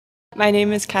My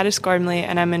name is Caris Gormley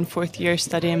and I'm in fourth year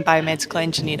studying biomedical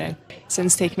engineering.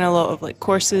 Since taking a lot of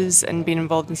courses and being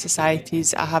involved in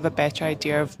societies, I have a better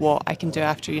idea of what I can do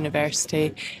after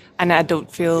university, and I don't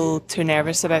feel too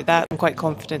nervous about that. I'm quite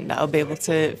confident that I'll be able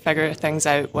to figure things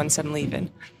out once I'm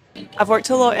leaving. I've worked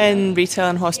a lot in retail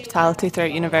and hospitality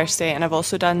throughout university, and I've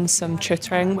also done some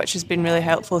tutoring, which has been really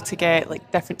helpful to get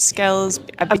different skills.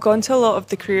 I've gone to a lot of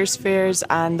the careers fairs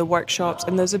and the workshops,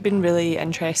 and those have been really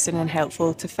interesting and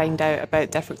helpful to find out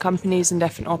about different companies and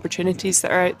different opportunities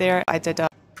that are out there. I did a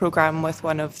program with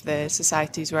one of the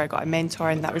societies where I got a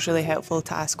mentor, and that was really helpful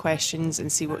to ask questions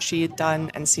and see what she had done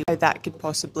and see how that could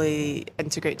possibly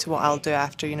integrate to what I'll do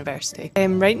after university.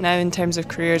 Right now, in terms of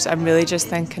careers, I'm really just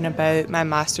thinking about my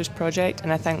master's project,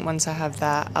 and I think once I have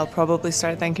that, I'll probably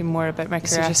start thinking more about my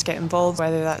career. So just get involved,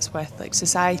 whether that's with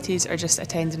societies or just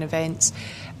attending events.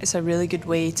 It's a really good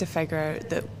way to figure out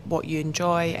that what you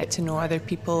enjoy, to know other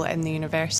people in the university.